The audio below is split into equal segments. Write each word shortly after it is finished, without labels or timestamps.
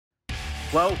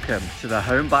Welcome to the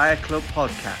Home Buyer Club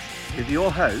podcast with your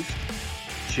host,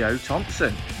 Joe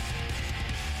Thompson.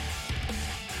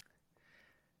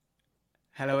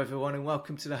 Hello everyone and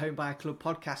welcome to the Home Buyer Club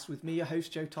podcast with me, your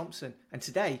host, Joe Thompson. And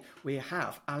today we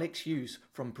have Alex Hughes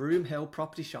from Broomhill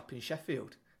Property Shop in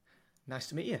Sheffield. Nice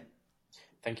to meet you.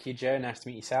 Thank you, Joe. Nice to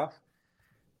meet yourself.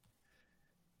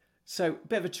 So, a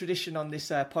bit of a tradition on this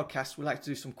podcast, we like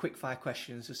to do some quick-fire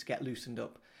questions just to get loosened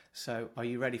up. So, are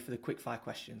you ready for the quick-fire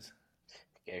questions?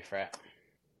 Go for it.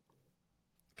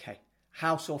 Okay.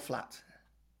 House or flat?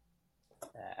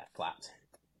 Flat.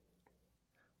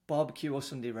 Barbecue or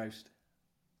Sunday roast?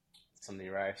 Sunday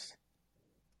roast.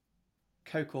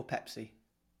 Coke or Pepsi?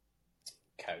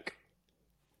 Coke.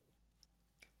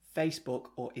 Facebook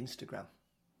or Instagram?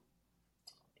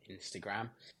 Instagram.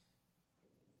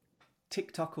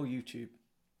 TikTok or YouTube?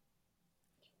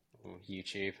 Ooh,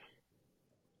 YouTube.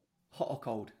 Hot or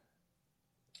cold?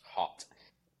 Hot.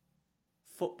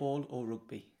 Football or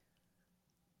rugby?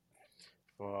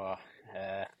 Oh,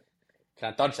 can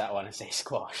I dodge that one and say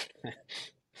squash?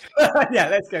 Yeah,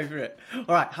 let's go for it.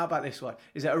 All right, how about this one?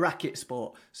 Is it a racket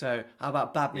sport? So how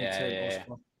about badminton or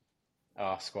squash?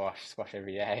 Oh, squash. Squash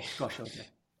every day. Squash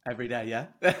every day, yeah?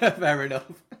 Fair enough.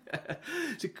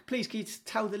 So please, can you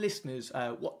tell the listeners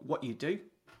what you do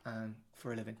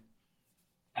for a living?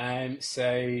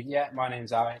 My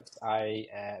name's Alex.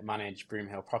 I manage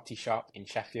Broomhill Property Shop in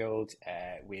Sheffield.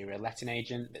 We're a letting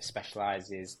agent that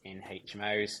specialises in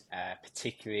HMOs,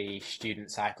 particularly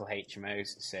student cycle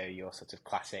HMOs. So your sort of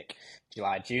classic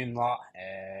July-June lot,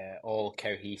 all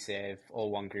cohesive,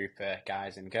 all one group of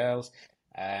guys and girls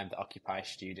that occupy a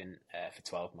student for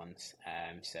 12 months.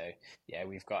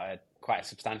 We've got quite a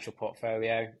substantial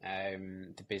portfolio.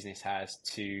 The business has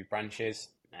two branches,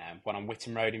 one on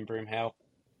Witham Road in Broomhill,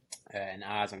 and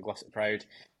ours on Glossop Road.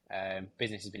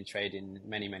 Business has been trading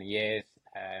many years,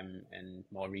 and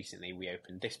more recently we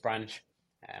opened this branch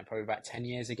probably about 10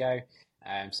 years ago.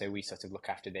 So we sort of look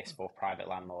after this for private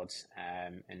landlords,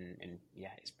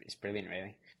 it's brilliant,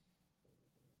 really.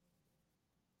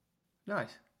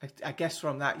 Nice. I guess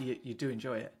from that you do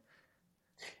enjoy it.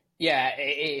 Yeah,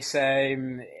 it's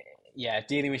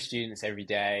dealing with students every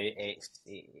day.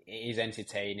 It is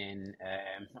entertaining.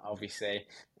 Obviously,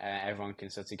 everyone can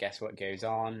sort of guess what goes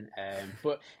on.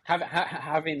 But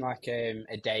having like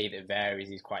a day that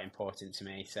varies is quite important to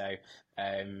me. So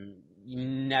you're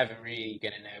never really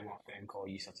going to know what phone call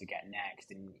you sort of get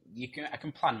next, and I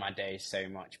can plan my days so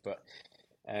much, but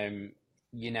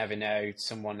you never know.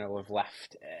 Someone will have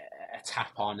left a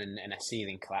tap on and a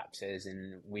ceiling collapses,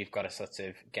 and we've got to sort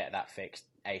of get that fixed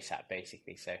ASAP,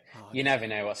 basically. So you never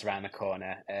know what's around the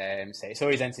corner. So it's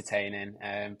always entertaining.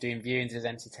 Doing viewings is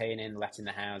entertaining, letting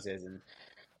the houses, and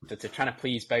sort of trying to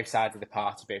please both sides of the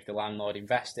party, both the landlord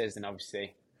investors and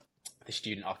obviously the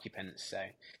student occupants. So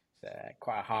it's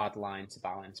quite a hard line to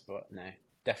balance, but no,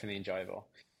 definitely enjoyable.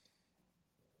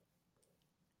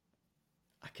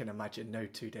 I can imagine no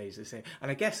 2 days the same.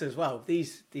 And I guess as well,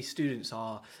 these students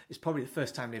it's probably the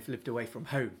first time they've lived away from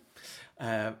home.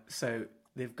 So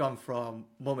they've gone from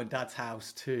mum and dad's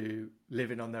house to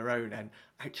living on their own, and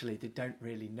actually they don't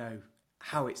really know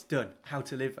how it's done, how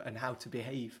to live and how to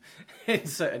behave in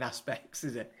certain aspects,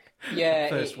 is it? Yeah,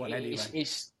 First one anyway.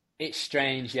 It's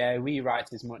strange, yeah. We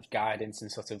write as much guidance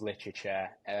and sort of literature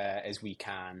as we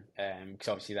can, because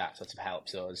obviously that sort of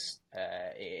helps us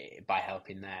by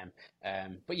helping them.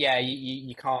 But yeah,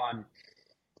 you can't,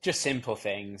 just simple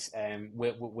things.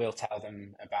 We'll tell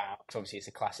them about, because obviously it's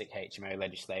a classic HMO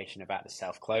legislation about the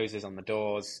self-closers on the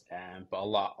doors, but a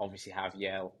lot obviously have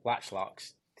Yale latch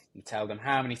locks. You tell them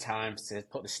how many times to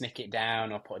put the snicket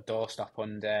down or put a doorstop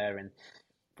under,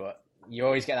 but you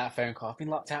always get that phone call, I've been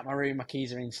locked out of my room, my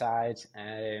keys are inside.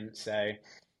 So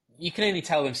you can only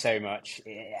tell them so much.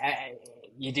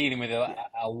 You're dealing with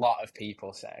a lot of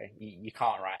people, so you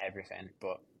can't write everything.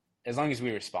 But as long as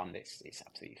we respond, it's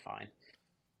absolutely fine.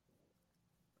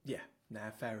 Yeah, no,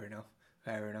 fair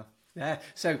enough. Yeah.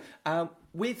 So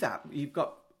with that, you've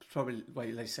got probably, well,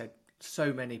 like I said,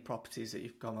 so many properties that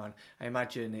you've gone on. I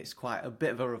imagine it's quite a bit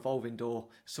of a revolving door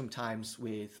sometimes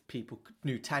with people,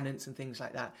 new tenants and things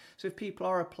like that. So if people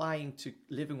are applying to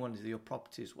live in one of your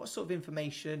properties, what sort of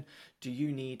information do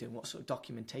you need and what sort of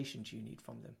documentation do you need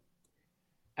from them?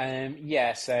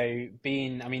 So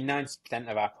 90%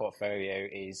 of our portfolio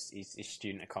is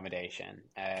student accommodation.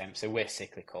 So we're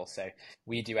cyclical. So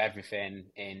we do everything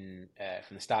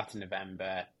from the start of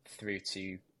November through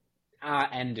to our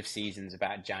end of season's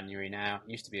about January now.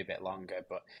 It used to be a bit longer,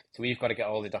 but so we've got to get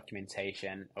all the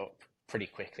documentation up pretty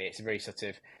quickly. It's a very sort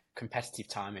of competitive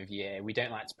time of year. We don't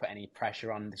like to put any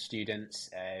pressure on the students.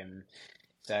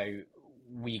 So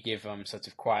we give them sort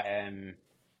of quite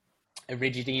a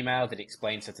rigid email that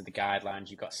explains sort of the guidelines.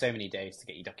 You've got so many days to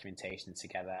get your documentation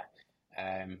together.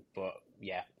 But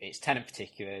yeah, it's tenant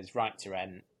particulars, right to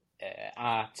rent,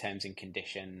 our terms and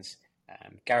conditions,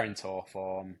 guarantor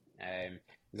form.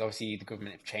 There's obviously the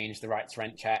government have changed the right to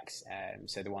rent checks,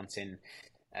 so they're wanting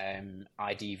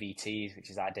IDVTs, which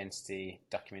is identity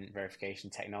document verification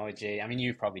technology. I mean,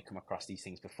 you've probably come across these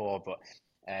things before, but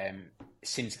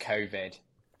since COVID,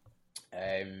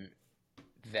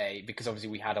 because obviously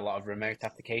we had a lot of remote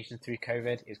applications through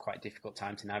COVID, it was quite a difficult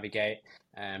time to navigate,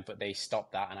 but they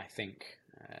stopped that, and I think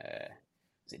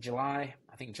was it July?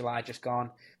 I think July just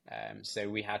gone. So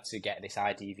we had to get this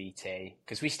IDVT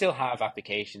because we still have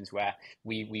applications where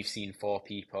we've seen 4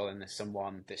 people and there's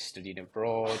someone that's studied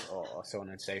abroad or so on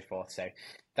and so forth. So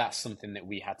that's something that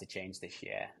we had to change this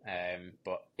year.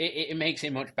 But it makes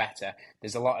it much better.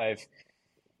 There's a lot of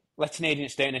letting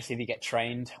agents don't necessarily get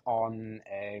trained on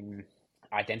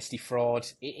identity fraud.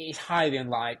 It's highly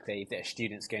unlikely that a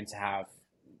student's going to have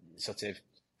sort of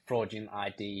fraudulent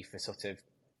ID for sort of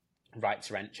right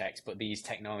to rent checks, but these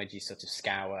technologies sort of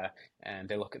scour and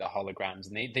they look at the holograms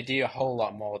and they do a whole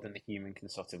lot more than the human can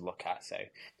sort of look at. So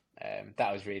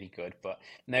that was really good. But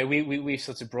no, we've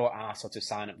sort of brought our sort of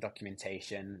sign up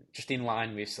documentation just in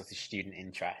line with sort of student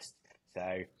interest.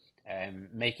 So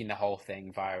making the whole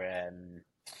thing via an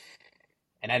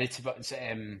editor,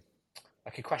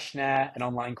 like a questionnaire, an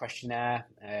online questionnaire,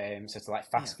 sort of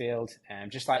like Fastfield,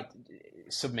 just like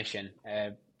submission,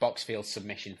 box field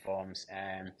submission forms.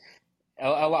 A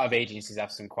lot of agencies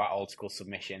have some quite old school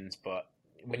submissions, but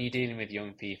when you're dealing with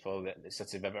young people that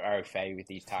sort of are au fait with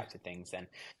these types of things, then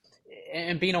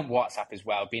and being on WhatsApp as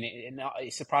well,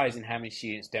 it's surprising how many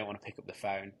students don't want to pick up the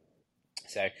phone.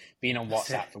 So being on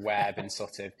WhatsApp for web and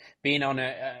sort of being on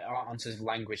sort of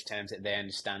language terms that they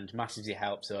understand massively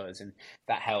helps us, and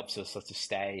that helps us sort of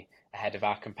stay ahead of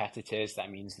our competitors.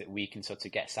 That means that we can sort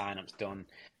of get sign-ups done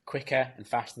quicker and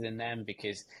faster than them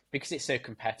because it's so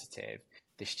competitive.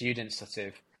 The students sort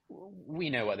of,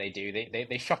 we know what they do.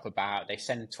 They shop about, they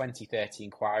send 20, 30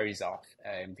 inquiries off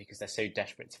because they're so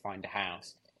desperate to find a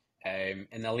house. And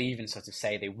they'll even sort of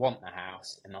say they want a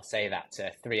house, and they'll say that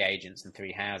to 3 agents and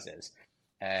 3 houses.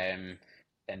 And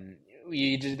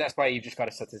that's why you've just got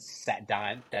to sort of set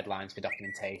deadlines for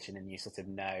documentation, and you sort of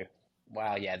know,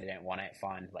 well, yeah, they don't want it,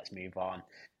 fine, let's move on.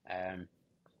 And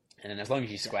then as long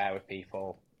as you square with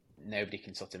people, nobody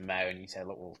can sort of moan. You say,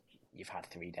 look, well, you've had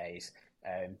 3 days.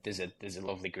 There's a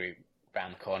lovely group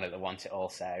around the corner that want it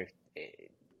also.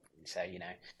 So you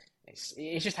know, it's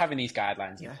just having these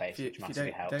guidelines in place, which massively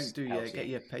helps. Get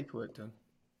your paperwork done.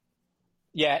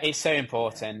 Yeah, it's so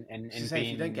important. And if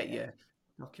you don't get your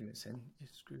documents in, you're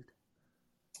screwed.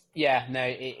 Yeah, no,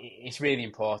 it's really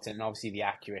important, and obviously the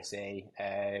accuracy,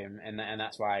 and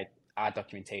that's why our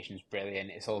documentation is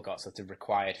brilliant. It's all got sort of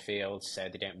required fields, so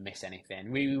they don't miss anything.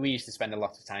 We used to spend a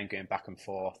lot of time going back and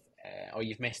forth.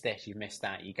 You've missed this, you've missed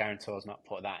that. Your guarantor's not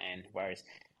put that in, whereas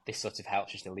this sort of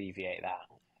helps just alleviate that.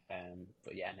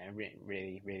 But yeah, no,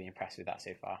 really, really impressed with that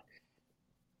so far.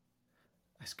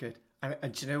 That's good.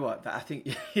 And do you know what? I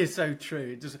think you're so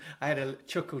true. I had a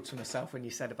chuckle to myself when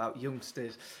you said about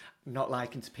youngsters not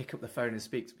liking to pick up the phone and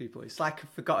speak to people. It's like a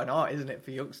forgotten art, isn't it, for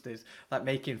youngsters? Like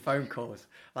making phone calls.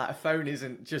 Like a phone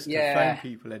isn't just to phone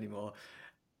people anymore.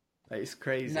 Like, it's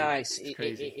crazy. No, it's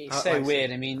crazy. It's so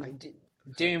weird. I mean,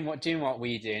 doing what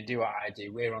we do and do what I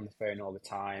do, we're on the phone all the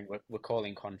time. We're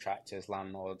calling contractors,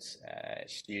 landlords,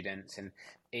 students, and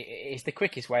it's the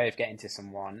quickest way of getting to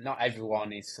someone. Not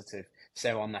everyone is sort of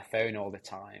so on their phone all the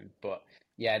time, but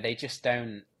yeah, they just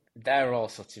don't. They're all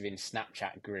sort of in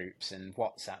Snapchat groups and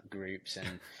WhatsApp groups,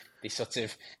 and they sort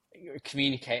of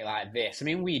communicate like this. I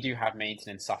mean, we do have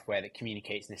maintenance software that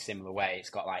communicates in a similar way. It's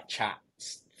got like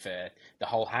chats for the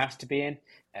whole house to be in,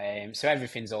 so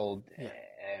everything's all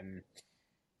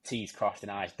T's crossed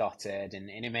and I's dotted, and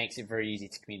it makes it very easy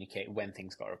to communicate when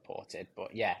things got reported.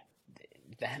 But yeah,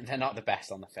 they're not the best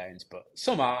on the phones, but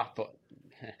some are, but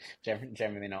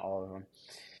generally not all of them.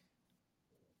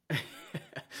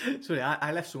 Sorry,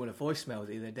 I left someone a voicemail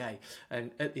the other day,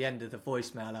 and at the end of the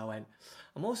voicemail I went,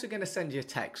 I'm also going to send you a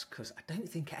text because I don't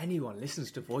think anyone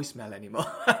listens to voicemail anymore.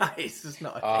 It's just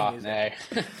not a thing, is it?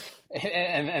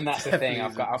 and that's the thing.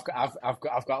 I've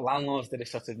got landlords that are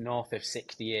sort of north of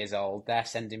 60 years old. They're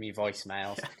sending me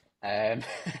voicemails, and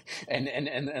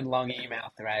long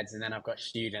email threads, and then I've got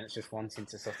students just wanting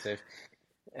to sort of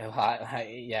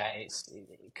it's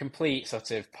complete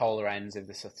sort of polar ends of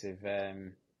the sort of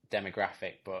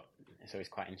demographic, but it's always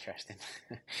quite interesting.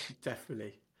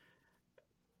 Definitely.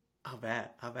 I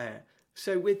bet.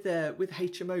 So with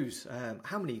HMOs,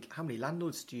 how many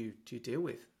landlords do you deal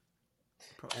with?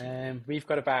 We've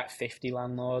got about 50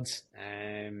 landlords,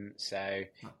 so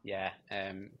yeah,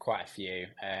 quite a few.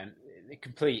 The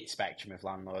complete spectrum of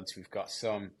landlords. We've got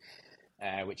some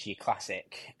which are your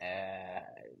classic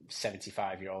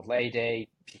 75-year-old lady.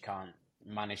 She can't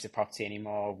manage the property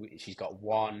anymore. She's got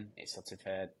one. It's sort of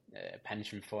her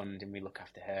pension fund, and we look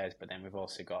after hers. But then we've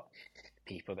also got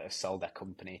people that have sold their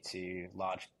company to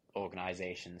large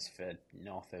organisations for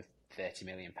north of £30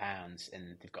 million,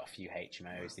 and they've got a few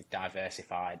HMOs. They've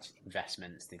diversified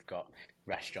investments. They've got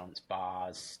restaurants,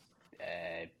 bars,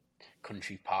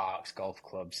 country parks, golf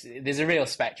clubs. There's a real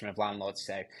spectrum of landlords.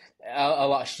 So a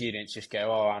lot of students just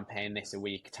go, "Oh, I'm paying this a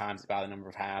week times by the number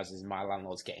of houses, and my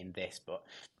landlord's getting this." But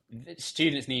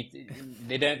students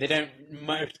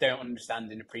most don't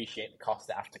understand and appreciate the costs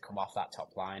that have to come off that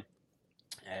top line.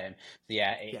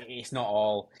 It's not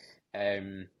all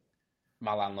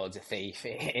my landlord's a thief.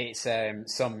 It's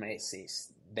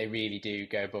they really do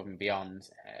go above and beyond.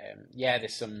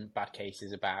 There's some bad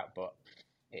cases about, but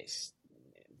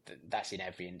that's in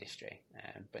every industry.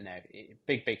 But no,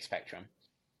 big spectrum.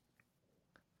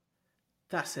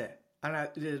 That's it. And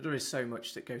there is so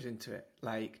much that goes into it,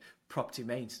 like property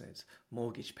maintenance,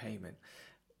 mortgage payment,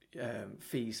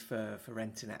 fees for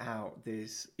renting it out.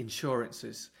 There's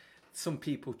insurances. Some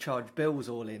people charge bills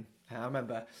all in. I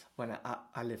remember when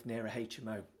I lived near a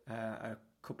HMO, a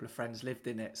couple of friends lived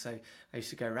in it, so I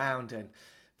used to go around and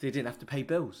they didn't have to pay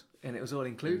bills, and it was all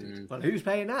included. Well, who's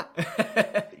paying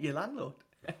that? Your landlord.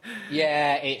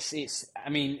 Yeah, it's. I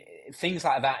mean, things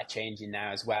like that are changing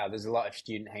now as well. There's a lot of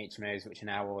student HMOs which are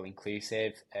now all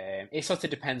inclusive. It sort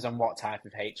of depends on what type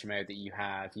of HMO that you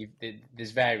have. There's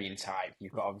varying type.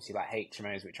 You've got obviously like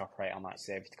HMOs which operate on like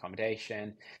serviced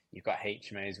accommodation. You've got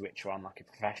HMOs which are on like a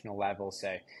professional level,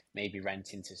 so maybe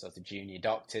renting to sort of junior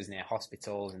doctors near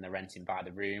hospitals, and they're renting by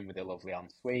the room with a lovely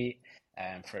ensuite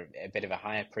for a bit of a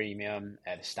higher premium.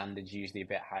 The standard's usually a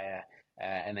bit higher.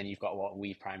 And then you've got what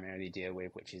we primarily deal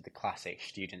with, which is the classic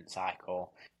student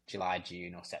cycle, July,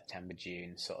 June or September,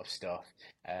 June sort of stuff.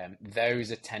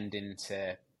 Those are tending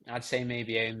to, I'd say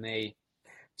maybe only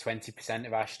 20%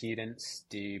 of our students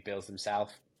do bills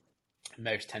themselves.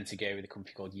 Most tend to go with a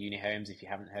company called Unihomes, if you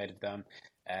haven't heard of them.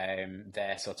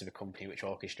 They're sort of a company which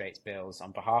orchestrates bills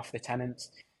on behalf of the tenants.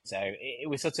 So it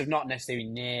was sort of not necessarily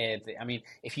near I mean,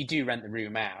 if you do rent the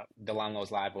room out, the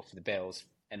landlord's liable for the bills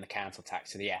and the council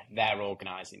tax. So they're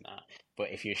organising that.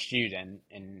 But if you're a student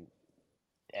and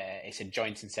it's a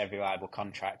joint and severally liable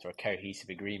contract or a cohesive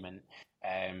agreement,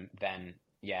 then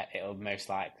it'll most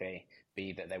likely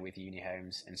be that they're with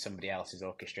Unihomes and somebody else is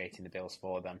orchestrating the bills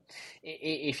for them.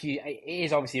 It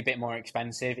is obviously a bit more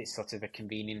expensive. It's sort of a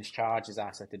convenience charge, as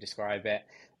I sort of describe it,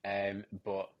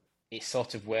 but it's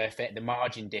sort of worth it. The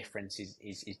margin difference is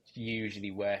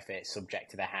usually worth it,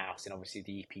 subject to the house and obviously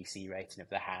the EPC rating of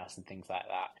the house and things like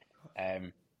that.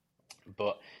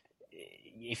 But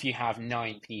if you have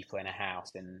 9 people in a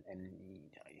house and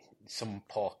some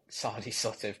poor sod is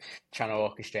sort of trying to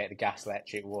orchestrate the gas,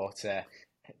 electric, water,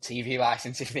 TV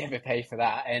license, if they ever pay for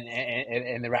that,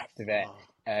 and the rest of it,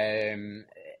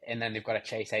 and then they've got to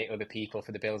chase 8 other people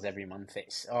for the bills every month.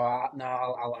 It's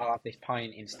I'll have this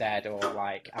pint instead, or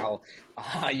like I'll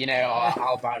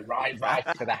buy right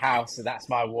for the house, so that's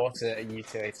my water and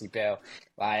utility bill.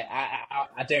 Like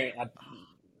I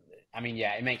mean,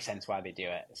 it makes sense why they do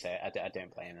it, so I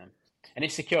don't blame them. And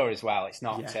it's secure as well. It's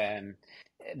not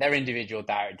they're individual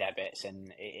direct debits,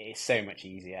 and it's so much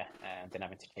easier than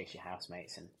having to chase your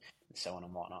housemates and so on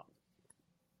and whatnot.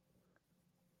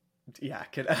 Yeah,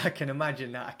 I can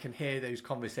imagine that. I can hear those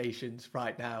conversations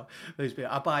right now.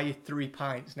 I'll buy you 3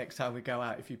 pints next time we go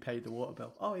out if you pay the water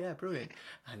bill. Oh yeah, brilliant.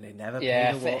 And they never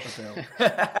pay the water bill.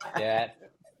 Yeah.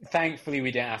 Thankfully, we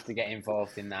don't have to get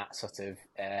involved in that sort of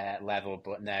level.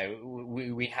 But no,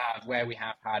 we have, where we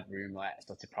have had room-let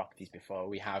sort of properties before,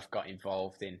 we have got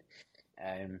involved in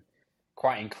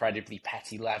quite incredibly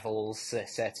petty levels.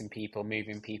 Certain people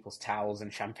moving people's towels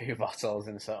and shampoo bottles,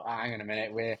 and so hang on a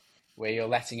minute, we're your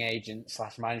letting agent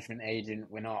 / management agent.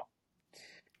 We're not.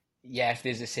 Yeah, if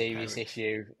there's a serious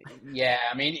issue,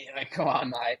 I mean, come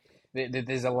on, like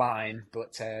there's a line,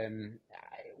 but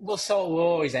we'll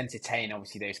always entertain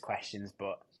obviously those questions,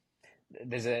 but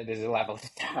there's a level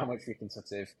to how much we can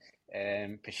sort of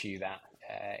pursue that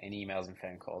in emails and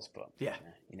phone calls. But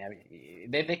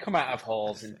they come out of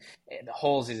halls, and the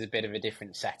halls is a bit of a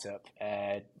different setup,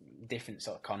 different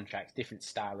sort of contracts, different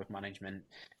style of management.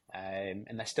 And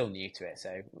they're still new to it,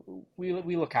 so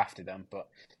we look after them, but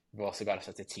we've also got to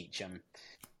sort of teach them.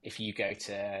 If you go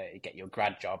to get your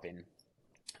grad job in,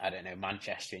 I don't know,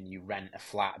 Manchester, and you rent a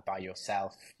flat by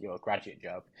yourself, your graduate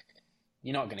job,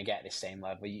 you're not going to get this same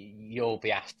level. You'll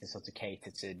be asked to sort of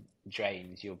cater to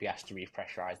drains. You'll be asked to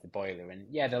repressurize the boiler. And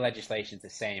yeah, the legislation's the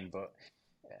same, but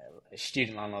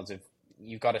student landlords have,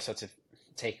 you've got to sort of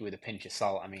take it with a pinch of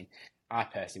salt. I mean, I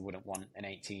personally wouldn't want an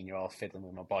 18-year-old fiddling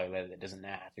with my boiler that doesn't know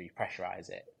how to repressurize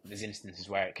it. There's instances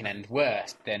where it can end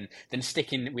worse than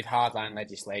sticking with hardline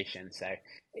legislation. So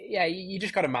yeah, you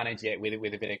just got to manage it with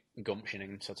a bit of gumption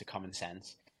and sort of common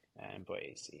sense. But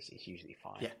it's usually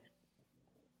fine. Yeah.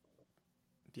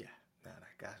 Yeah, no,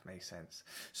 that makes sense.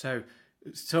 So,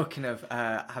 talking of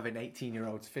having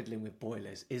 18-year-olds fiddling with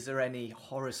boilers, is there any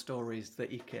horror stories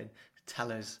that you can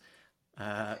tell us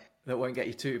that won't get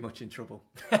you too much in trouble?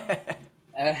 Well,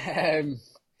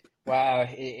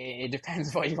 it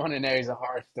depends what you want to know as a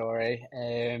horror story.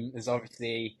 There's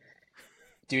obviously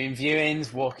doing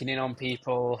viewings, walking in on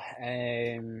people,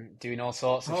 doing all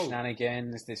sorts of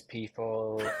shenanigans. There's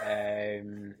people,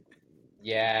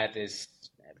 there's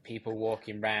people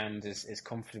walking around as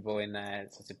comfortable in their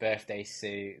sort of birthday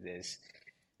suit. There's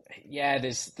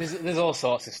all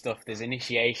sorts of stuff. There's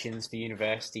initiations for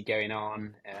university going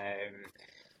on.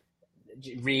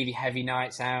 Really heavy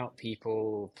nights out.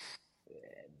 People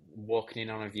walking in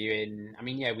on a viewing. I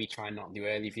mean, yeah, we try not to do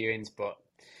early viewings, but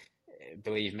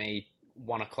believe me,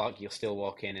 1 o'clock you'll still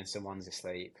walk in and someone's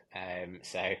asleep.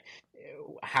 So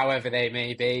however they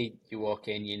may be, you walk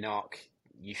in, you knock,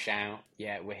 you shout,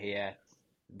 yeah, we're here.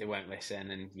 They won't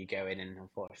listen, and you go in, and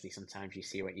unfortunately sometimes you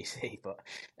see what you see, but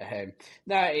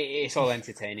no, it's all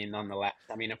entertaining nonetheless.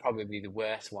 I mean, probably the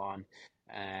worst one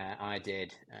I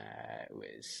did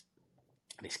was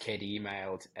this kid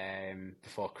emailed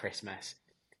before Christmas.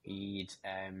 He'd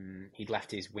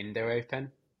left his window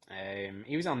open.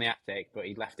 He was on the attic, but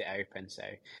he'd left it open. So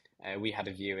we had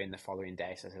a viewing the following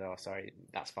day. So I said, "Oh, sorry,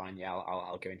 that's fine. Yeah,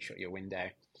 I'll go and shut your window."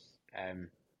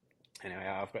 Anyway,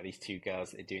 I've got these two girls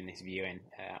that are doing this viewing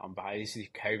on behalf. This is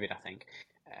COVID, I think,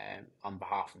 on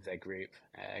behalf of their group.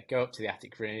 Go up to the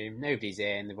attic room. Nobody's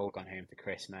in. They've all gone home for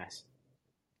Christmas.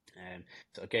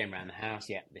 Sort of going around the house.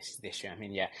 Yeah, this room. I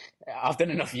mean, yeah, I've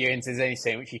done enough viewings. There's only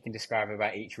so much you can describe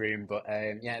about each room, but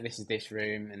yeah, this is this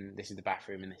room, and this is the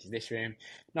bathroom, and this is this room.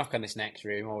 Knock on this next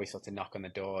room. Always sort of knock on the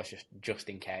doors just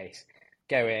in case.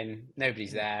 Go in.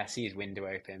 Nobody's there. See his window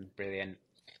open. Brilliant.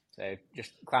 So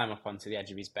just climb up onto the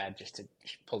edge of his bed just to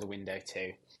pull the window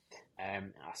to. I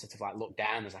sort of like look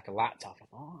down. There's like a laptop. I thought,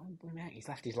 oh, he's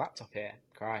left his laptop here.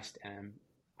 Christ. I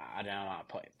don't know. I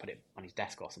put it on his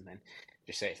desk or something,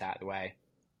 just so it's out of the way.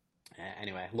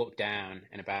 Anyway, look down,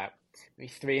 and about maybe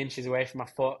 3 inches away from my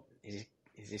foot is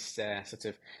this sort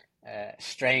of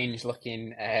strange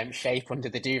looking shape under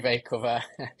the duvet cover.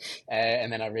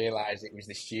 And then I realised it was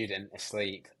the student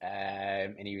asleep,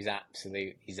 and he was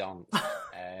absolutely zonked.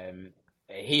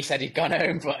 He said he'd gone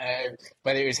home, but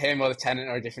whether it was him or the tenant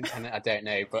or a different tenant, I don't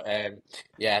know. But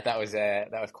yeah, that was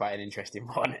quite an interesting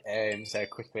one. So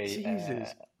quickly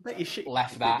Jesus.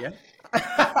 left that.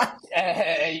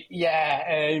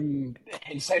 Yeah, and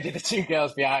so did the two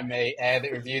girls behind me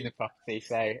that reviewed the property.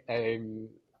 So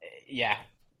yeah,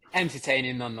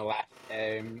 entertaining nonetheless.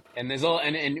 And there's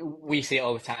and we see it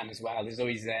all the time as well. There's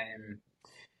always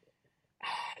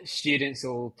students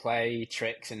will play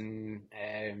tricks and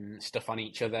stuff on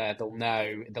each other. They'll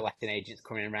know the letting agent's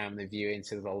coming around the viewing,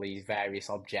 so there's all these various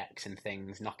objects and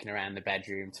things knocking around the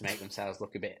bedroom to make themselves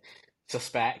look a bit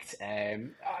suspect.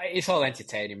 It's all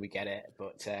entertaining, we get it,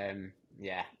 but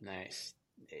yeah, no,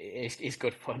 it's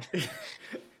good fun. I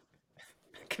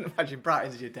can imagine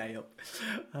brightens your day up.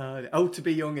 To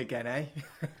be young again, eh?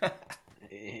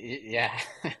 Yeah.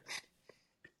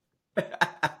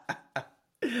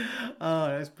 Oh,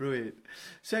 that's brilliant.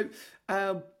 So,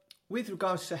 with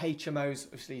regards to HMOs,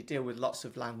 obviously you deal with lots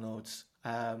of landlords.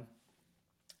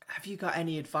 Have you got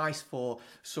any advice for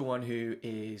someone who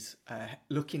is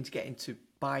looking to get into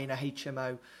buying a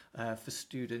HMO for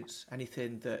students?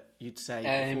 Anything that you'd say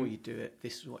before you do it,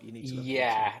 this is what you need to look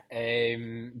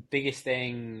into? Biggest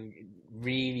thing,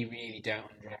 really don't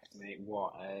underestimate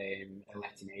what a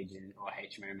letting agent or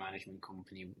HMO management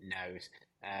company knows.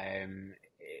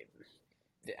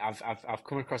 I've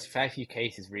come across a fair few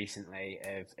cases recently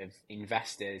of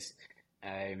investors,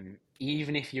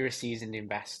 even if you're a seasoned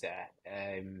investor,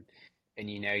 and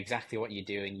you know exactly what you're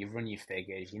doing, you've run your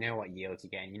figures, you know what yield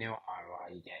you're getting, you know what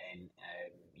ROI you're getting,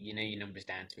 you know your numbers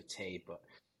down to a T, but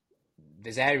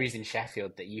there's areas in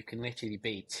Sheffield that you can literally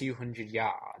be 200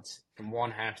 yards from one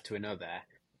house to another,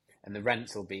 and the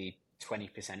rents will be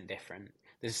 20% different.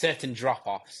 There's certain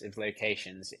drop-offs of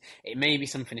locations. It may be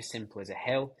something as simple as a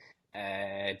hill,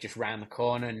 just round the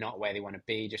corner, not where they want to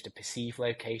be, just a perceived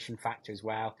location factor as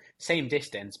well. Same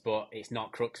distance, but it's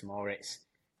not Cruxmore, it's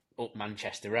up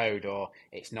Manchester Road, or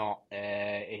it's not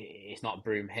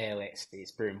Broom Hill,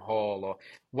 it's Broom Hall, or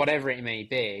whatever it may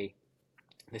be.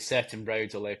 There's certain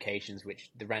roads or locations which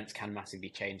the rents can massively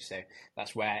change. So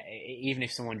that's where, even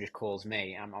if someone just calls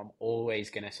me, I'm always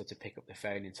going to sort of pick up the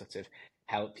phone and sort of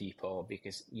help people,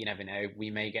 because you never know, we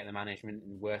may get the management.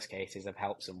 In worst cases, I've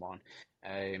helped someone.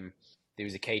 There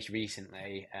was a case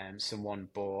recently, one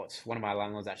of my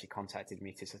landlords actually contacted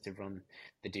me to sort of run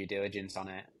the due diligence on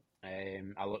it.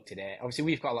 I looked at it. Obviously,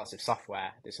 we've got lots of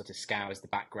software that sort of scours the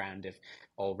background of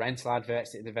all rental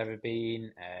adverts that they've ever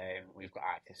been. We've got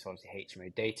access to obviously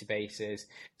HMO databases,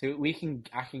 so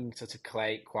I can sort of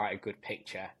collate quite a good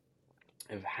picture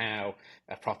of how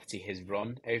a property has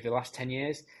run over the last 10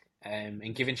 years.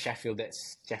 And given Sheffield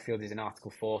is an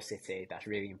Article 4 city, that's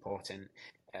really important.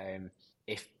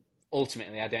 If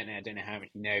ultimately, I don't know how much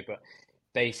you know, but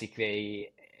basically,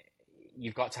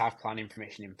 you've got to have planning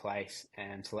permission in place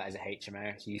to let as a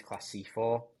HMO to use Class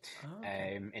C4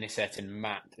 in a certain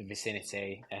map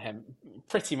vicinity,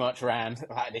 pretty much around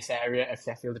like this area of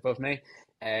Sheffield above me,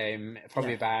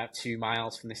 probably about 2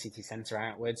 miles from the city centre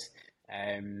outwards.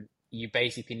 You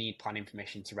basically need planning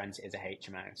permission to rent it as a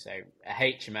HMO. So a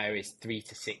HMO is 3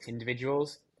 to 6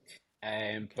 individuals,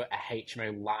 but a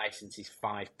HMO licence is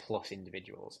 5+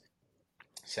 individuals.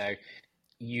 So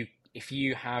if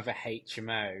you have a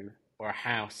HMO or a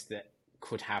house that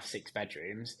could have 6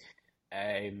 bedrooms,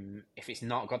 if it's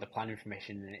not got the planning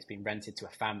permission and it's been rented to a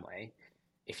family,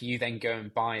 if you then go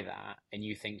and buy that and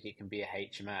you think it can be a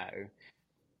HMO,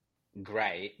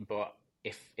 great, but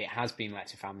if it has been let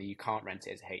to family, you can't rent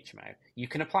it as a HMO. You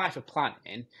can apply for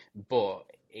planning, but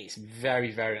it's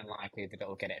very, very unlikely that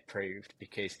it'll get it approved,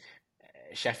 because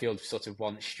Sheffield sort of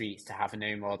wants streets to have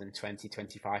no more than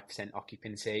 20-25%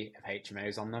 occupancy of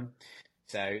HMOs on them.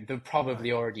 So they're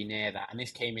probably already near that. And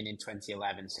this came in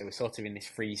 2011. So we're sort of in this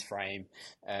freeze frame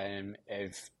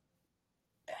of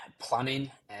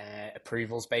planning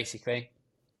approvals, basically.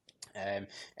 And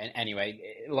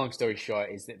anyway, long story short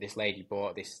is that this lady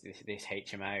bought this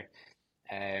HMO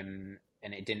and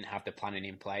it didn't have the planning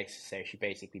in place. So she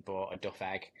basically bought a duff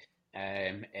egg.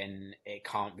 And it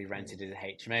can't be rented as a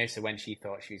HMO. So when she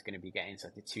thought she was going to be getting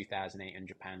sort of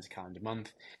 £2,800 a calendar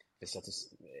month for sort of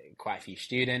quite a few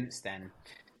students, then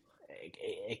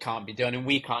it can't be done, and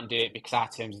we can't do it because our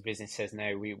terms of business says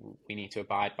no. We need to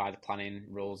abide by the planning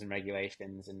rules and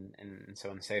regulations and so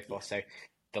on and so forth. So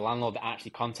the landlord that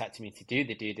actually contacted me to do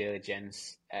the due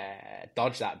diligence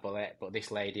dodged that bullet, but this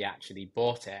lady actually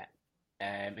bought it.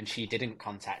 And she didn't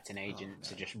contact an agent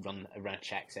to just run a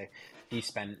check. So he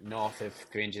spent north of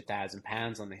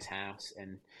 £300,000 on this house,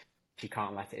 and she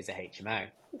can't let it as a HMO.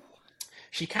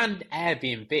 She can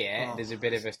Airbnb it. There's a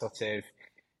bit of a sort of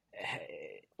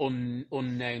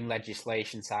unknown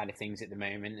legislation side of things at the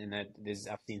moment, and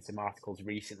I've seen some articles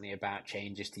recently about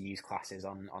changes to use classes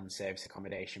on service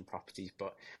accommodation properties,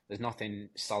 but there's nothing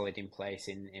solid in place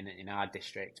in our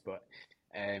district. But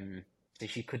so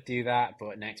she could do that,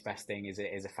 but next best thing is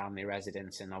a family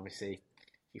residence, and obviously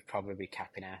you're probably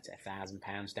capping out at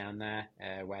 £1,000 down there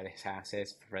where this house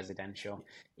is for residential,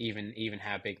 even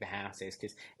how big the house is,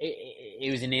 because it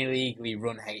was an illegally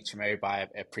run HMO by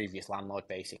a previous landlord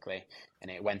basically, and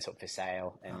it went up for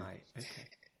sale, and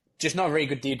just not very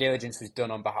good due diligence was done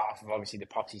on behalf of obviously the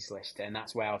property solicitor, and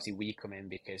that's where obviously we come in,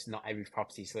 because not every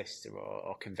property solicitor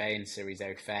or conveyancer is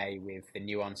au fait with the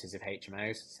nuances of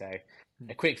HMOs. So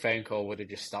a quick phone call would have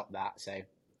just stopped that. So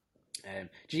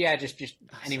just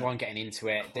anyone getting into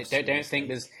it, don't think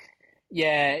there's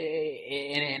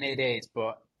and it is,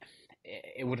 but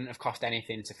it wouldn't have cost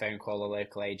anything to phone call a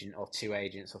local agent or 2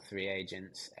 agents or 3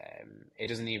 agents. It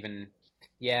doesn't even,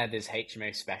 there's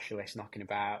HMO specialists knocking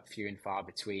about, few and far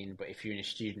between, but if you're in a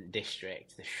student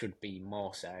district, there should be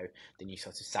more so than you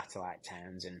sort of satellite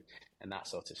towns and that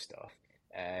sort of stuff.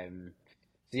 I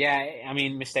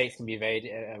mean, mistakes can be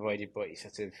avoided, but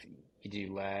you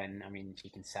do learn. I mean, if you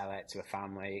can sell it to a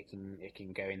family, it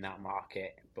can go in that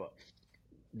market. But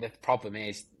the problem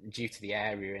is, due to the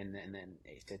area, and then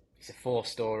it's a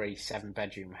 4-story,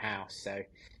 7-bedroom house. So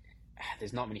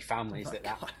there's not many families that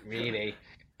really.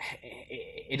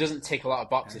 It doesn't tick a lot of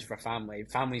boxes for a family.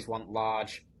 Families want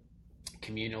large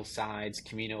communal sides,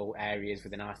 communal areas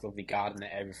with a nice, lovely garden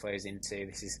that overflows into.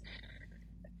 This is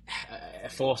a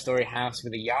 4-story house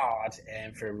with a yard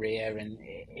for a rear, and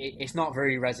it's not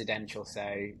very residential.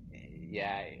 So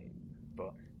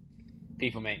but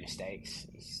people make mistakes.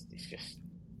 It's just,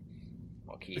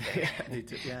 what can you do?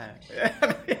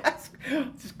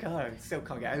 Still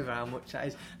can't get over how much that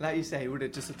is. Like you say, it would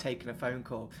have just have taken a phone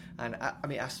call, and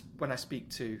when I speak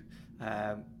to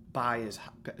buyers,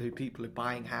 who people are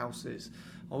buying houses.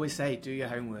 Always say, do your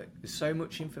homework. There's so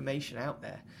much information out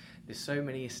there. There's so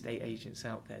many estate agents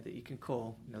out there that you can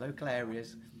call in the local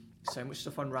areas. So much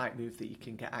stuff on Rightmove that you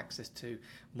can get access to.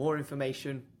 More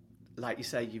information, like you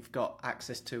say, you've got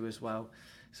access to as well.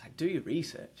 It's like, do your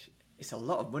research. It's a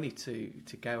lot of money to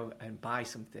go and buy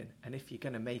something. And if you're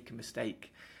going to make a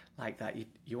mistake like that,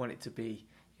 you want it to be,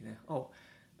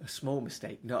 a small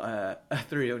mistake, not a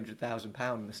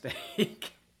 £300,000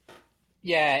 mistake.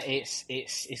 Yeah,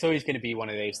 it's always going to be one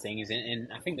of those things, and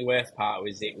I think the worst part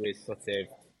was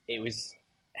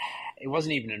it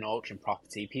wasn't even an auction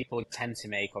property. People tend to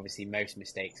make obviously most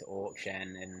mistakes at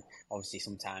auction, and obviously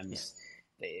sometimes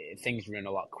things run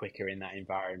a lot quicker in that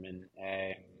environment.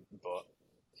 But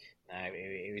no,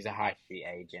 it was a high street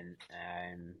agent.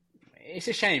 It's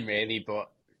a shame, really, but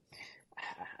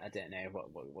I don't know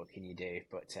what can you do.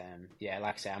 But yeah,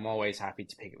 like I say, I'm always happy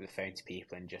to pick up the phone to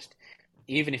people and just,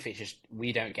 even if it's just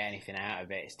we don't get anything out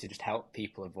of it, it's to just help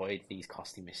people avoid these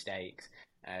costly mistakes.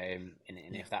 And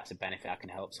if that's a benefit I can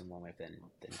help someone with, then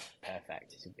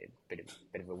perfect. It's a bit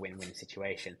of a win-win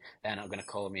situation. They're not going to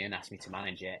call me and ask me to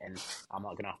manage it, and I'm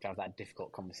not going to have that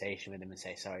difficult conversation with them and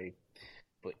say, sorry,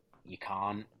 but you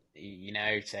can't,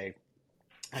 so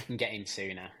I can get in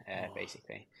sooner,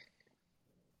 basically.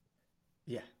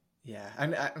 Yeah.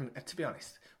 And to be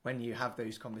honest, when you have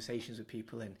those conversations with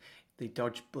people and they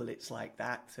dodge bullets like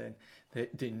that, and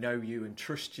they know you and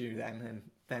trust you,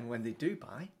 then when they do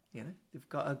buy, they've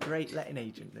got a great letting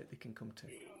agent that they can come to.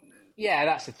 Yeah,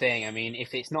 that's the thing. I mean,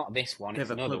 if it's not this one, it's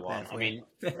another one. I mean,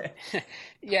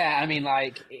 yeah, I mean,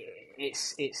 like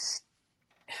it's.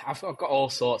 I've got all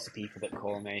sorts of people that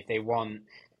call me. They want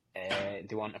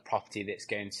a property that's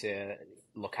going to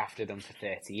look after them for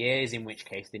 30 years, in which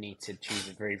case they need to choose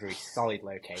a very, very solid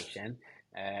location,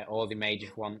 or they may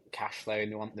just want cash flow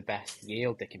and they want the best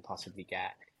yield they can possibly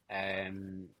get.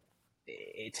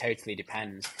 It totally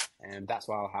depends, and that's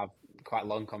why I'll have quite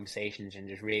long conversations and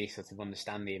just really sort of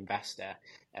understand the investor.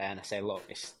 And I say, look,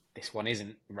 this one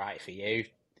isn't right for you.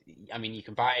 I mean, you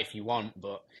can buy it if you want,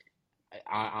 but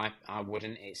I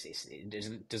wouldn't.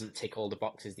 It doesn't tick all the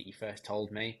boxes that you first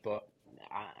told me. But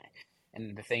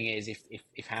and the thing is,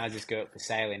 if houses go up for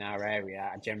sale in our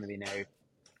area, I generally know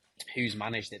who's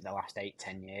managed it the last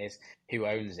 8-10 years, who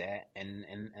owns it, and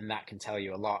that can tell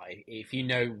you a lot. If you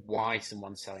know why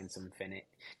someone's selling something,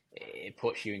 it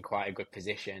puts you in quite a good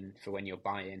position for when you're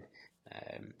buying.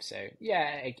 So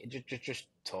yeah, just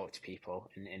talk to people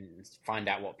and find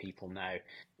out what people know.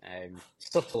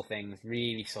 Subtle things,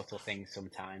 really subtle things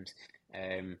sometimes.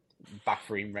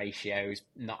 Bathroom ratios.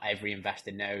 Not every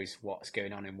investor knows what's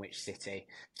going on in which city.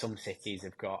 Some cities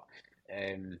have got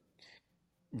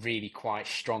really quite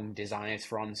strong desires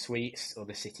for en suites,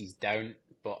 other cities don't,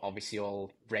 but obviously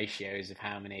all ratios of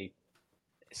how many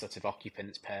sort of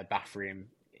occupants per bathroom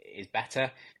is better.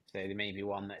 So there may be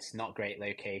one that's not great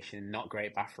location, not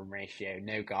great bathroom ratio,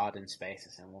 no garden space.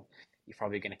 I said, well, you're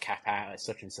probably going to cap out at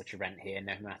such and such a rent here,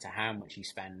 no matter how much you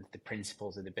spend. The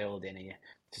principles of the building are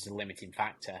just a limiting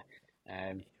factor.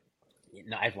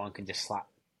 Not everyone can just slap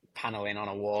paneling on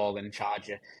a wall and charge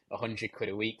you £100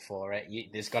 a week for it.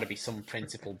 There's got to be some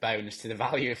principal bonus to the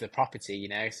value of the property,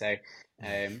 So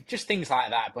just things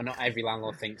like that. But not every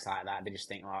landlord thinks like that. They just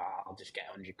think, oh, I'll just get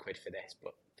 £100 for this.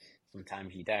 But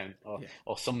sometimes you don't.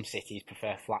 Or some cities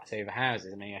prefer flats over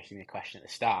houses. I mean, you asked me a question at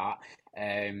the start.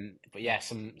 But yeah,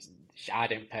 I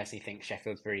don't personally think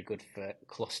Sheffield's very good for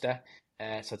cluster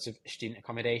sorts of student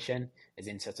accommodation, as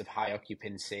in sort of high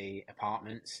occupancy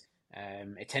apartments.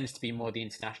 It tends to be more the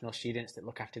international students that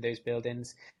look after those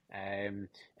buildings. And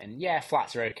yeah,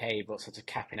 flats are okay, but sort of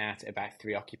capping out at about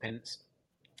 3 occupants.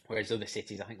 Whereas other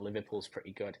cities, I think Liverpool's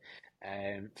pretty good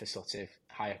for sort of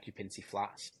high occupancy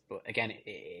flats. But again,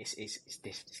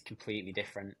 it's completely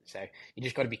different. So you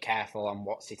just got to be careful on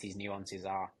what cities' nuances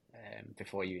are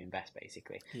before you invest,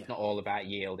 basically. Yeah. It's not all about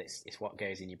yield, it's what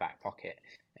goes in your back pocket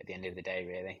at the end of the day,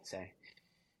 really. So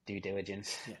due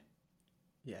diligence.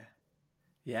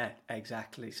 Yeah,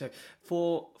 exactly. So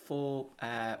for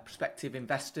prospective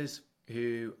investors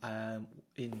who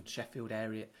in Sheffield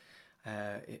area,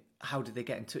 how do they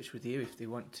get in touch with you if they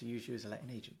want to use you as a letting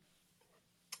agent?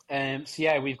 So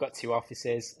yeah, we've got 2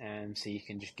 offices, so you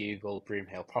can just Google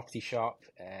Broomhill Property Shop.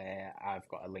 I've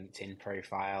got a LinkedIn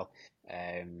profile.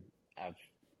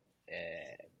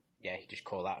 You just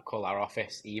call our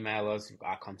office, email us. We've got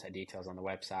our contact details on the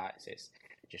website. So it's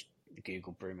just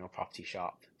Google Broomhill Property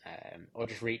Shop, or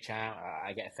just reach out.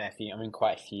 I get a fair few. I'm in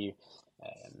quite a few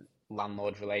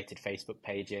landlord-related Facebook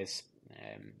pages.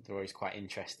 They're always quite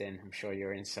interesting. I'm sure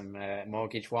you're in some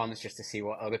mortgage ones just to see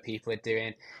what other people are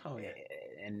doing. Oh yeah.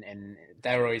 and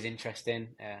they're always interesting.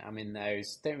 I'm in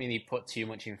those. Don't really put too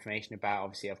much information about.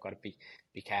 Obviously, I've got to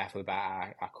be careful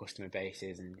about our customer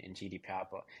bases and GDPR.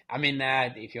 But I'm in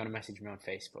there. If you want to message me on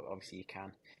Facebook, obviously you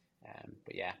can.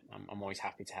 But yeah, I'm always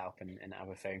happy to help and have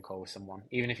a phone call with someone,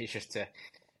 even if it's just to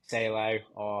say hello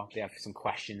or they have some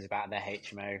questions about their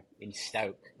HMO in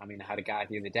Stoke. I mean, I had a guy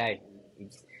the other day.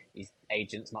 His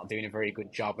agent's not doing a very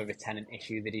good job of a tenant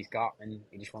issue that he's got, and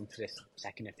he just wanted a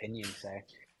second opinion. So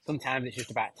sometimes it's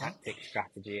just about tactic,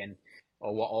 strategy, and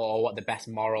or what the best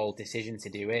moral decision to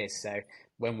do is. So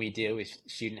when we deal with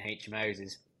student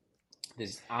HMOs,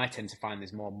 I tend to find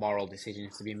there's more moral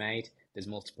decisions to be made. There's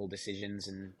multiple decisions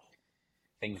and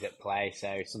things at play.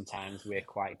 So sometimes we're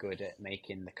quite good at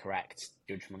making the correct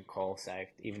judgment call. So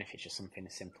even if it's just something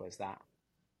as simple as that.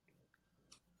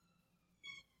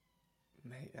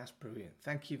 Mate, that's brilliant.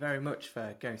 Thank you very much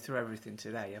for going through everything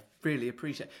today. I really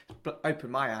appreciate it.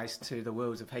 Opened my eyes to the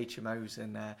worlds of HMOs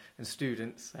and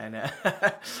students. And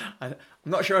I'm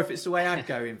not sure if it's the way I'd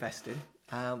go investing,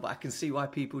 but I can see why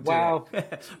people do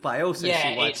it. But I also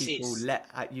see why people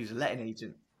use a letting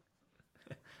agent.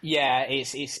 Yeah,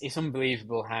 it's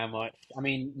unbelievable how much. I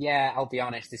mean, yeah, I'll be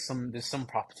honest. There's some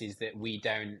properties that we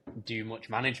don't do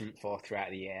much management for throughout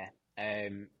the year.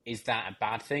 Is that a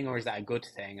bad thing or is that a good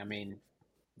thing? I mean,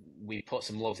 we put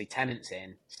some lovely tenants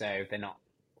in, so they're not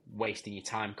wasting your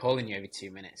time calling you every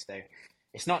 2 minutes. So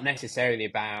it's not necessarily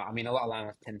about. I mean, a lot of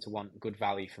landlords tend to want good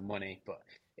value for money, but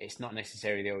it's not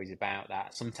necessarily always about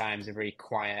that. Sometimes a very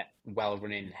quiet,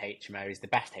 well-running HMO is the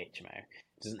best HMO.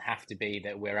 It doesn't have to be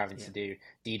that we're having to do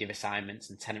deed of assignments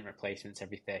and tenant replacements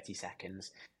every 30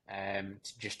 seconds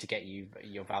just to get you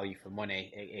your value for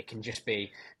money. It can just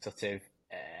be sort of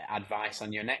advice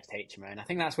on your next HMO. And I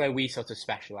think that's where we sort of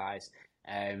specialise.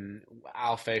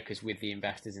 I'll focus with the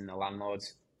investors and the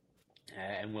landlords,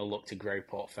 and we'll look to grow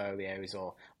portfolios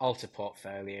or alter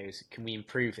portfolios. Can we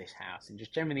improve this house and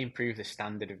just generally improve the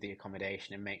standard of the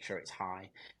accommodation and make sure it's high?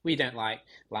 We don't like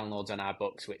landlords on our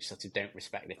books which sort of don't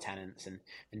respect the tenants and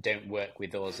don't work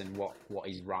with us and what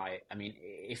is right. I mean,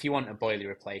 if you want a boiler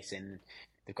replacing,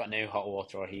 they've got no hot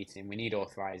water or heating, we need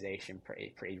authorisation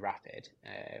pretty rapid.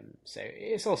 So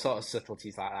it's all sort of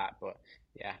subtleties like that, but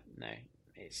yeah, no,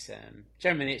 it's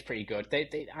generally it's pretty good.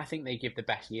 I think they give the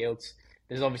best yields.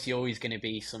 There's obviously always going to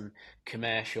be some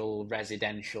commercial,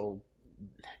 residential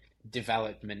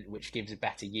development which gives a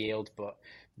better yield, but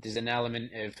there's an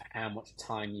element of how much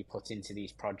time you put into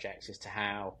these projects as to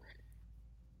how,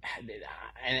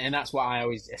 and that's what I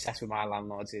always assess with my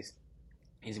landlords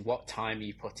is what time are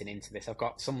you putting into this. I've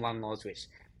got some landlords which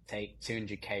take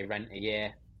 200k rent a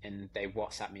year and they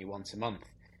WhatsApp me once a month.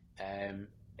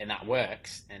 And that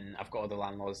works. And I've got other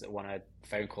landlords that want to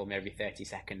phone call me every 30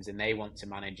 seconds and they want to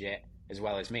manage it as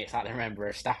well as me. It's like they're a member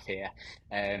of staff here.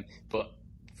 But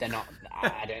they're not,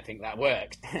 I don't think that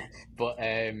works. But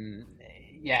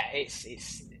yeah,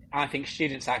 I think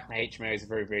student cycle HMOs are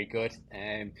very, very good.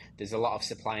 There's a lot of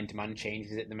supply and demand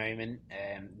changes at the moment.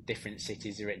 Different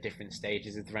cities are at different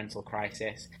stages of the rental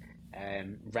crisis.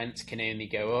 Rents can only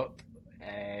go up.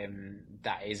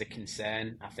 That is a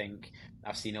concern. I think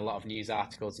I've seen a lot of news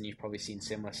articles, and you've probably seen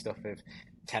similar stuff of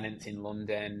tenants in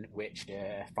London which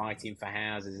are fighting for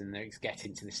houses, and it's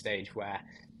getting to the stage where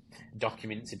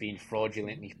documents are being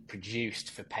fraudulently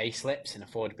produced for pay slips and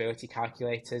affordability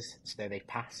calculators, so they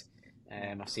pass.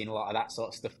 I've seen a lot of that sort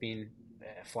of stuff being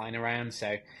flying around.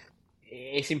 So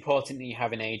it's important that you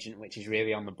have an agent which is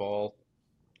really on the ball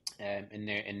and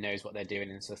knows what they're doing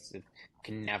and sort of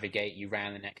can navigate you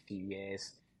around the next few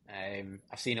years.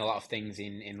 I've seen a lot of things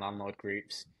in landlord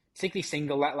groups, particularly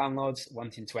single let landlords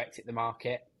wanting to exit the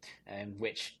market,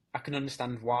 which I can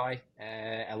understand why.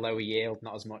 A lower yield,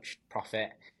 not as much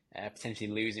profit, potentially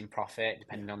losing profit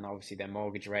depending on obviously their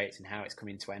mortgage rates and how it's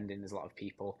coming to end. And there's a lot of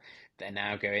people that are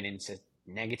now going into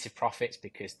negative profits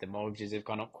because the mortgages have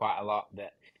gone up quite a lot.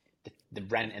 That the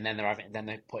rent, and then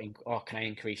they're putting, oh, can I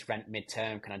increase rent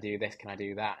midterm? Can I do this? Can I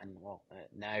do that? And well,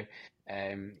 no.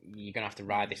 You're gonna have to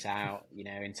ride this out,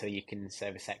 until you can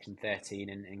serve a Section 13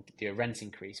 and do a rent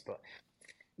increase. But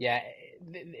yeah,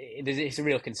 it's a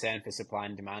real concern for supply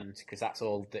and demand because that's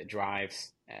all that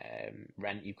drives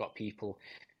rent. You've got people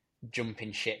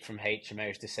jumping ship from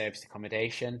HMOs to serviced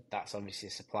accommodation. That's obviously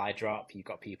a supply drop. You've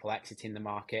got people exiting the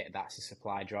market. That's a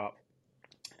supply drop.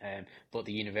 But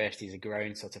the universities are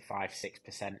growing sort of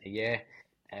 5-6% a year.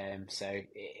 So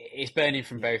it's burning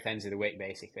from both ends of the wick,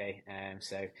 basically.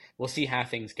 So we'll see how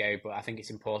things go, but I think it's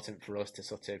important for us to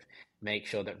sort of make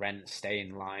sure that rents stay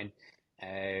in line.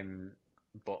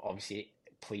 But obviously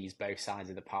please both sides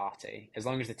of the party. As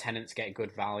long as the tenants get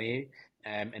good value,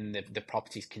 and the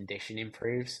property's condition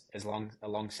improves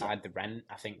alongside the rent,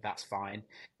 I think that's fine.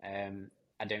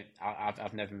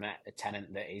 I've never met a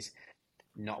tenant that is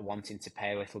not wanting to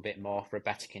pay a little bit more for a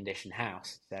better conditioned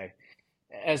house. So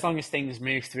as long as things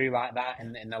move through like that,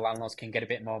 and the landlords can get a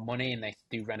bit more money and they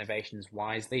do renovations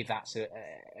wisely, that's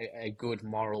a good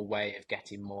moral way of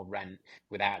getting more rent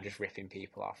without just ripping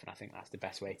people off. And I think that's the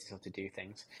best way to sort of do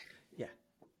things.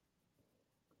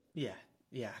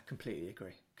 Yeah, completely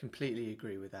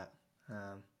agree with that.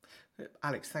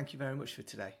 Alex, thank you very much for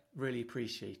today. Really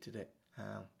appreciated it.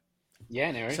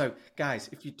 Yeah, no worries. So, guys,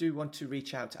 if you do want to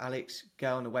reach out to Alex,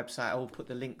 go on the website. I will put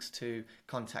the links to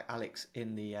contact Alex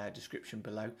in the description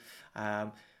below.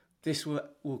 This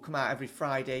will come out every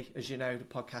Friday. As you know, the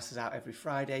podcast is out every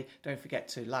Friday. Don't forget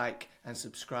to like and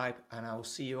subscribe, and I will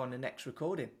see you on the next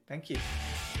recording. Thank you.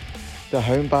 The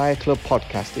Home Buyer Club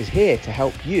podcast is here to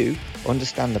help you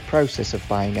understand the process of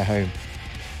buying a home,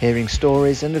 hearing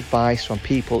stories and advice from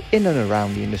people in and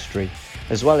around the industry,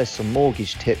 as well as some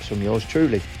mortgage tips from yours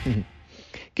truly.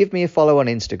 Give me a follow on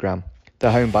Instagram, The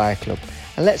Home Buyer Club,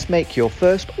 and let's make your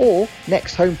first or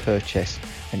next home purchase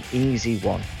an easy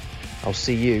one. I'll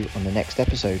see you on the next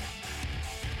episode.